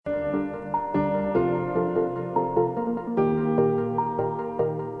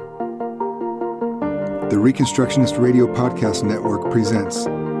The Reconstructionist Radio Podcast Network presents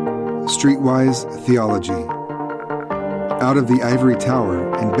Streetwise Theology. Out of the ivory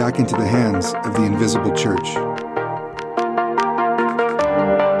tower and back into the hands of the invisible church.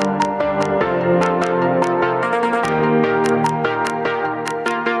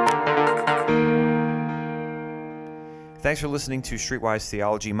 Thanks for listening to Streetwise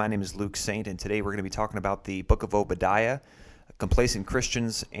Theology. My name is Luke Saint, and today we're going to be talking about the book of Obadiah, Complacent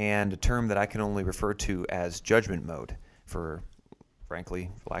Christians, and a term that I can only refer to as judgment mode, for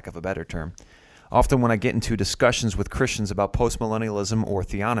lack of a better term. Often when I get into discussions with Christians about postmillennialism or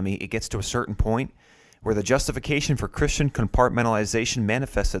theonomy, it gets to a certain point where the justification for Christian compartmentalization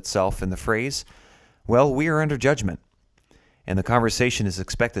manifests itself in the phrase, well, we are under judgment, and the conversation is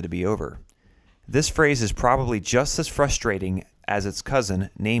expected to be over. This phrase is probably just as frustrating as its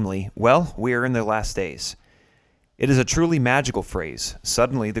cousin, namely, well, we are in the last days. It is a truly magical phrase.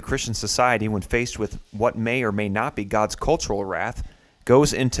 Suddenly, the Christian society, when faced with what may or may not be God's cultural wrath,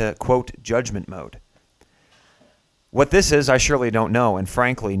 goes into, quote, judgment mode. What this is, I surely don't know, and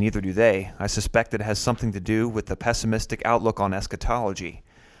frankly, neither do they. I suspect it has something to do with the pessimistic outlook on eschatology.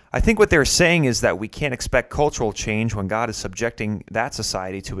 I think what they're saying is that we can't expect cultural change when God is subjecting that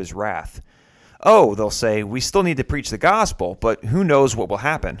society to his wrath. Oh, they'll say, we still need to preach the gospel, but who knows what will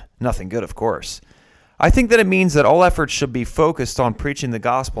happen? Nothing good, of course. I think that it means that all efforts should be focused on preaching the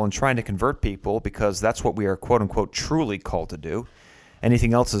gospel and trying to convert people because that's what we are quote-unquote truly called to do.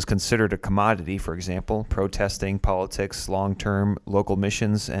 Anything else is considered a commodity, for example, protesting, politics, long-term local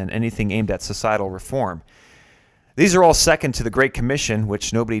missions, and anything aimed at societal reform. These are all second to the Great Commission,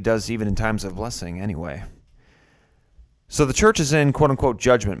 which nobody does even in times of blessing anyway. So the church is in quote-unquote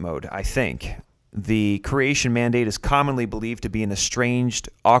judgment mode, I think. The creation mandate is commonly believed to be an estranged,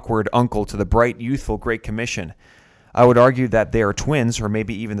 awkward uncle to the bright, youthful Great Commission. I would argue that they are twins or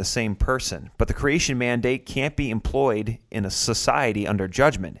maybe even the same person, but the creation mandate can't be employed in a society under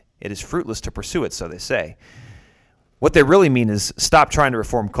judgment. It is fruitless to pursue it, so they say. What they really mean is stop trying to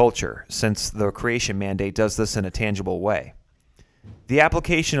reform culture, since the creation mandate does this in a tangible way. The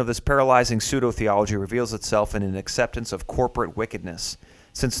application of this paralyzing pseudo-theology reveals itself in an acceptance of corporate wickedness.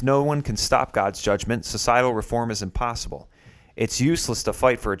 Since no one can stop God's judgment, societal reform is impossible. It's useless to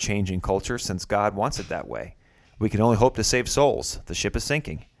fight for a changing culture since God wants it that way. We can only hope to save souls. The ship is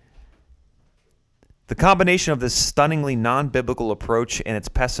sinking. The combination of this stunningly non-biblical approach and its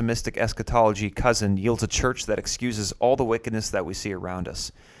pessimistic eschatology cousin yields a church that excuses all the wickedness that we see around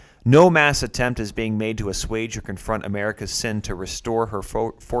us. No mass attempt is being made to assuage or confront America's sin to restore her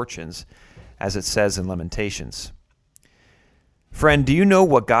fortunes, as it says in Lamentations. Friend, do you know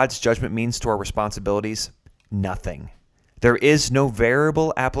what God's judgment means to our responsibilities? Nothing. There is no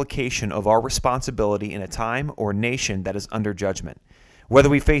variable application of our responsibility in a time or nation that is under judgment. Whether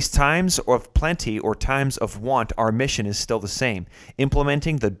we face times of plenty or times of want, our mission is still the same,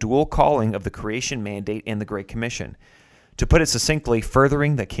 implementing the dual calling of the creation mandate and the Great Commission. To put it succinctly,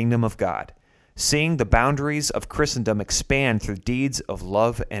 furthering the kingdom of God, seeing the boundaries of Christendom expand through deeds of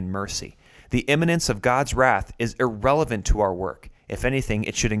love and mercy. The imminence of God's wrath is irrelevant to our work. If anything,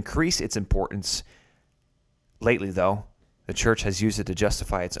 it should increase its importance. Lately, though, the church has used it to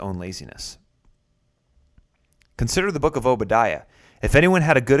justify its own laziness. Consider the book of Obadiah. If anyone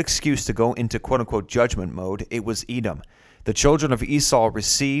had a good excuse to go into quote-unquote judgment mode, it was Edom. The children of Esau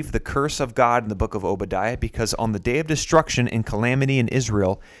received the curse of God in the book of Obadiah because on the day of destruction and calamity in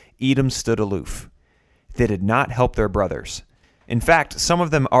Israel, Edom stood aloof. They did not help their brothers. In fact, some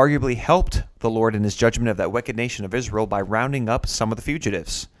of them arguably helped the Lord in his judgment of that wicked nation of Israel by rounding up some of the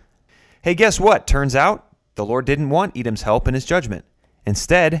fugitives. Hey, guess what? Turns out the Lord didn't want Edom's help in his judgment.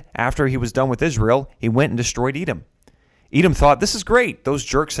 Instead, after he was done with Israel, he went and destroyed Edom. Edom thought, this is great. Those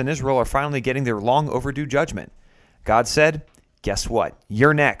jerks in Israel are finally getting their long overdue judgment. God said, guess what?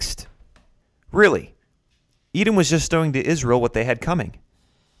 You're next. Really? Edom was just doing to Israel what they had coming.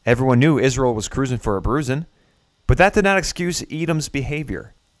 Everyone knew Israel was cruising for a bruising. But that did not excuse Edom's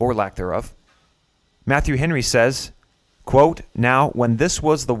behavior, or lack thereof. Matthew Henry says, quote, now, when this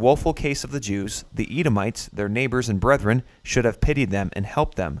was the woeful case of the Jews, the Edomites, their neighbors and brethren, should have pitied them and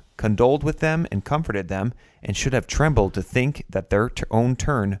helped them, condoled with them and comforted them, and should have trembled to think that their own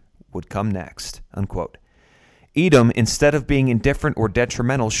turn would come next. Unquote. Edom, instead of being indifferent or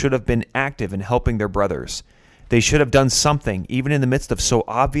detrimental, should have been active in helping their brothers. They should have done something, even in the midst of so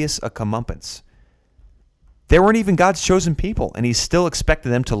obvious a comeuppance. They weren't even God's chosen people, and he still expected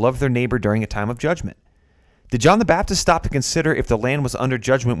them to love their neighbor during a time of judgment. Did John the Baptist stop to consider if the land was under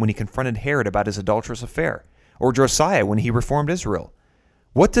judgment when he confronted Herod about his adulterous affair, or Josiah when he reformed Israel?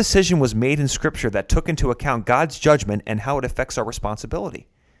 What decision was made in Scripture that took into account God's judgment and how it affects our responsibility?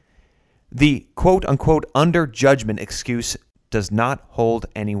 The quote-unquote under judgment excuse does not hold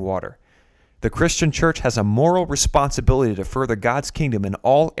any water. The Christian church has a moral responsibility to further God's kingdom in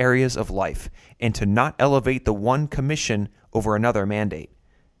all areas of life and to not elevate the one commission over another mandate.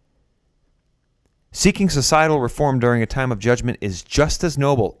 Seeking societal reform during a time of judgment is just as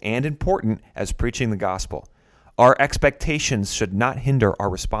noble and important as preaching the gospel. Our expectations should not hinder our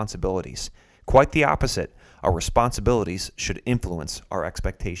responsibilities. Quite the opposite. Our responsibilities should influence our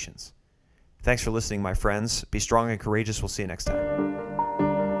expectations. Thanks for listening, my friends. Be strong and courageous. We'll see you next time.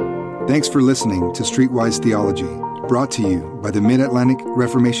 Thanks for listening to Streetwise Theology, brought to you by the Mid-Atlantic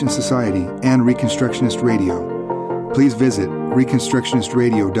Reformation Society and Reconstructionist Radio. Please visit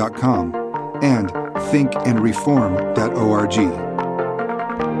reconstructionistradio.com and thinkandreform.org.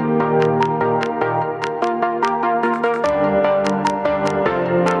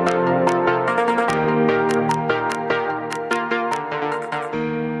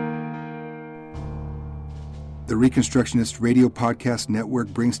 The Reconstructionist Radio Podcast Network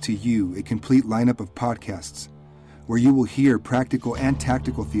brings to you a complete lineup of podcasts where you will hear practical and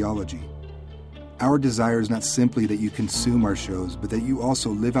tactical theology. Our desire is not simply that you consume our shows, but that you also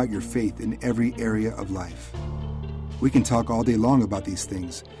live out your faith in every area of life. We can talk all day long about these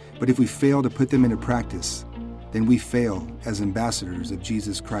things, but if we fail to put them into practice, then we fail as ambassadors of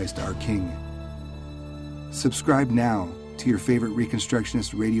Jesus Christ, our King. Subscribe now to your favorite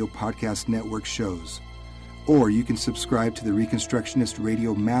Reconstructionist Radio Podcast Network shows, or you can subscribe to the Reconstructionist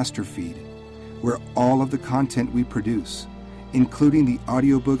Radio Master Feed, where all of the content we produce, including the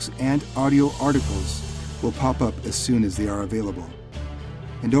audiobooks and audio articles, will pop up as soon as they are available.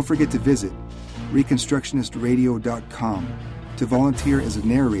 And don't forget to visit reconstructionistradio.com to volunteer as a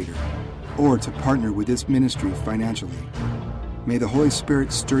narrator or to partner with this ministry financially. May the Holy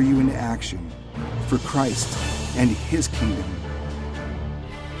Spirit stir you into action for Christ and His kingdom